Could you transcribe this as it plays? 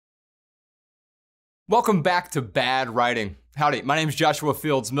Welcome back to Bad Writing. Howdy, my name is Joshua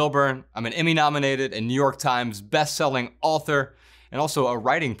Fields Milburn. I'm an Emmy-nominated and New York Times best-selling author and also a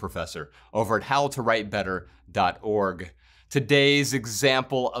writing professor over at howtowritebetter.org. Today's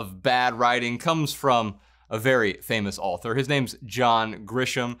example of bad writing comes from a very famous author. His name's John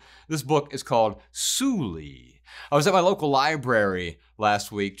Grisham. This book is called Sully. I was at my local library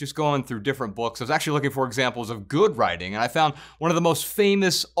last week just going through different books. I was actually looking for examples of good writing, and I found one of the most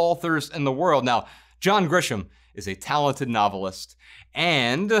famous authors in the world. Now, John Grisham is a talented novelist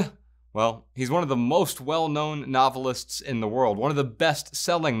and, well, he's one of the most well-known novelists in the world, one of the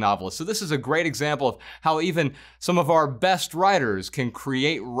best-selling novelists. So this is a great example of how even some of our best writers can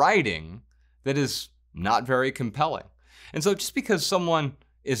create writing that is not very compelling. And so just because someone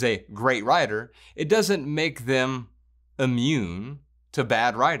is a great writer, it doesn't make them immune to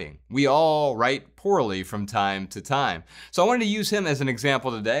bad writing. We all write poorly from time to time. So I wanted to use him as an example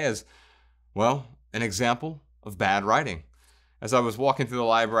today as, well, an example of bad writing. As I was walking through the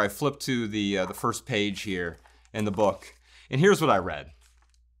library, I flipped to the first page here in the book, and here's what I read.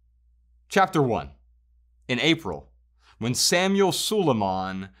 Chapter 1. In April, when Samuel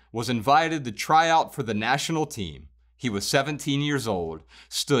Suleiman was invited to try out for the national team, he was 17 years old,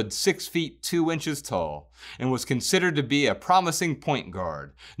 stood 6 feet 2 inches tall, and was considered to be a promising point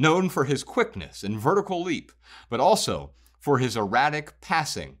guard, known for his quickness and vertical leap, but also for his erratic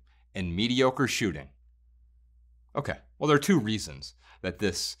passing and mediocre shooting. Okay, well, there are two reasons that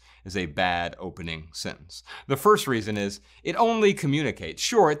this is a bad opening sentence. The first reason is it only communicates.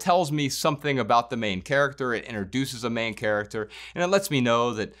 Sure, it tells me something about the main character, it introduces a main character, and it lets me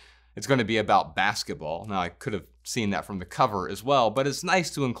know that it's going to be about basketball. Now, I could have seen that from the cover as well, but it's nice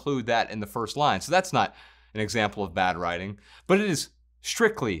to include that in the first line. So that's not an example of bad writing, but it is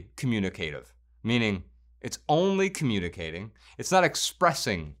strictly communicative, meaning it's only communicating. It's not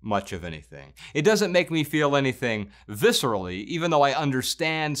expressing much of anything. It doesn't make me feel anything viscerally, even though I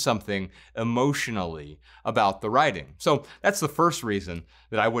understand something emotionally about the writing. So that's the first reason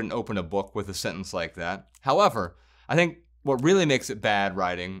that I wouldn't open a book with a sentence like that. However, I think what really makes it bad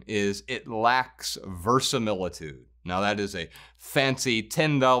writing is it lacks verisimilitude. Now that is a fancy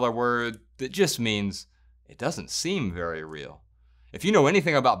 $10 word that just means it doesn't seem very real. If you know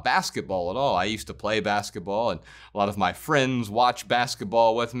anything about basketball at all, I used to play basketball and a lot of my friends watch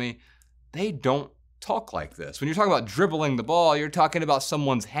basketball with me. They don't talk like this. When you're talking about dribbling the ball, you're talking about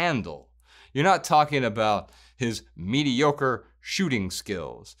someone's handle. You're not talking about his mediocre shooting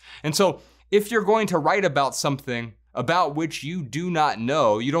skills. And so if you're going to write about something about which you do not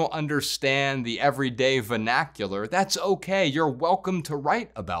know, you don't understand the everyday vernacular, that's okay. You're welcome to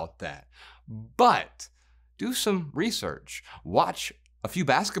write about that. But do some research, watch a few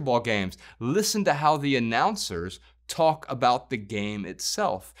basketball games, listen to how the announcers talk about the game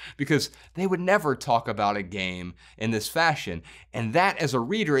itself, because they would never talk about a game in this fashion. And that, as a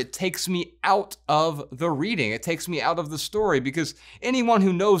reader, it takes me out of the reading. It takes me out of the story, because anyone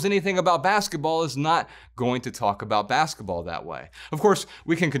who knows anything about basketball is not going to talk about basketball that way. Of course,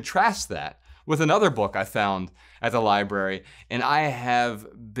 we can contrast that with another book I found at the library, and I have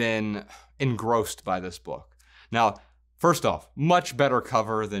been engrossed by this book. Now, first off, much better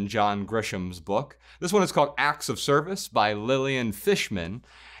cover than John Grisham's book. This one is called Acts of Service by Lillian Fishman.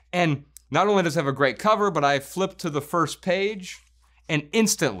 And not only does it have a great cover, but I flipped to the first page and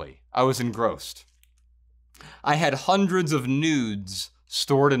instantly I was engrossed. I had hundreds of nudes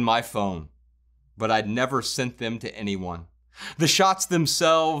stored in my phone, but I'd never sent them to anyone. The shots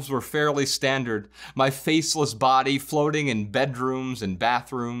themselves were fairly standard. My faceless body floating in bedrooms and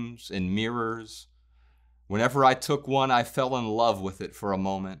bathrooms and mirrors. Whenever I took one, I fell in love with it for a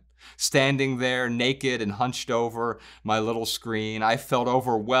moment. Standing there naked and hunched over my little screen, I felt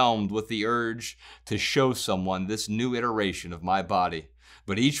overwhelmed with the urge to show someone this new iteration of my body.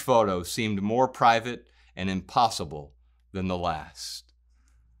 But each photo seemed more private and impossible than the last.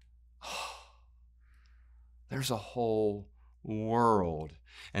 There's a whole world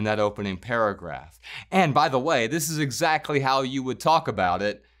in that opening paragraph. And by the way, this is exactly how you would talk about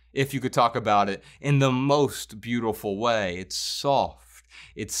it if you could talk about it in the most beautiful way. It's soft,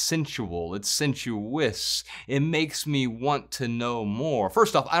 it's sensual, it's sensuous. It makes me want to know more.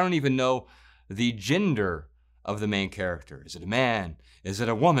 First off, I don't even know the gender of the main character. Is it a man? Is it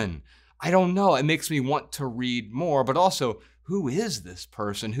a woman? I don't know. It makes me want to read more, but also, who is this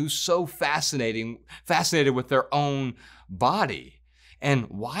person who's so fascinated with their own body? And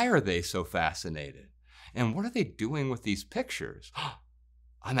why are they so fascinated? And what are they doing with these pictures?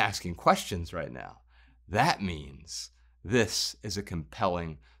 I'm asking questions right now. That means this is a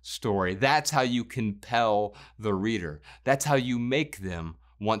compelling story. That's how you compel the reader. That's how you make them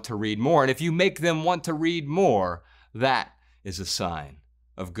want to read more. And if you make them want to read more, that is a sign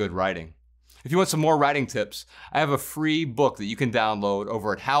of good writing. If you want some more writing tips, I have a free book that you can download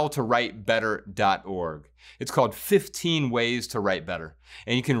over at howtowritebetter.org. It's called 15 Ways to Write Better.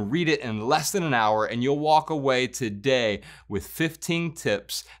 And you can read it in less than an hour, and you'll walk away today with 15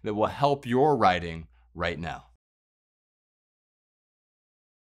 tips that will help your writing right now.